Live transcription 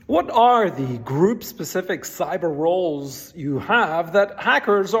What are the group-specific cyber roles you have that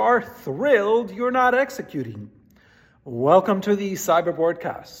hackers are thrilled you're not executing? Welcome to the Cyber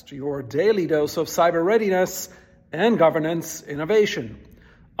Broadcast, your daily dose of cyber readiness and governance innovation.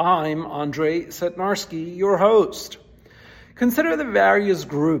 I'm Andrei Setnarsky, your host. Consider the various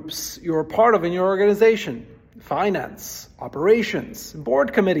groups you're part of in your organization: finance, operations,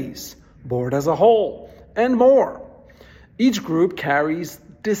 board committees, board as a whole, and more. Each group carries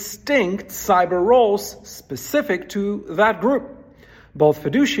distinct cyber roles specific to that group, both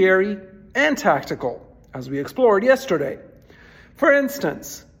fiduciary and tactical, as we explored yesterday. For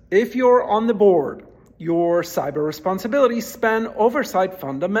instance, if you're on the board, your cyber responsibilities span oversight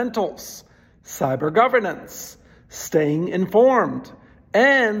fundamentals, cyber governance, staying informed,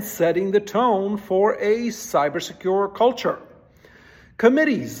 and setting the tone for a cybersecure culture.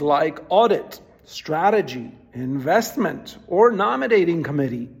 Committees like audit, strategy, investment, or nominating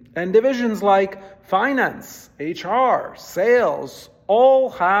committee, and divisions like finance, HR, sales, all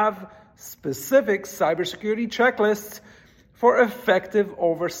have specific cybersecurity checklists for effective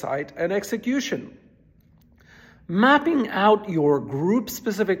oversight and execution. Mapping out your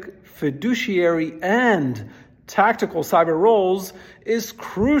group-specific fiduciary and tactical cyber roles is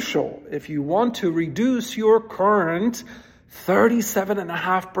crucial if you want to reduce your current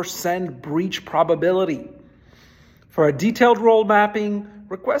 37.5% breach probability. For a detailed role mapping,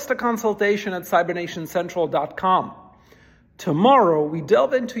 request a consultation at cybernationcentral.com. Tomorrow, we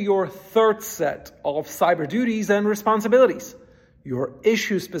delve into your third set of cyber duties and responsibilities, your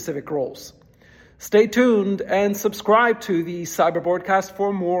issue-specific roles. Stay tuned and subscribe to the Cyber Broadcast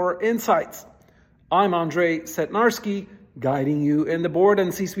for more insights. I'm Andrei Setnarsky, guiding you in the board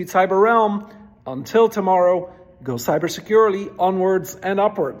and C-suite cyber realm. Until tomorrow, go cyber securely, onwards and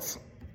upwards.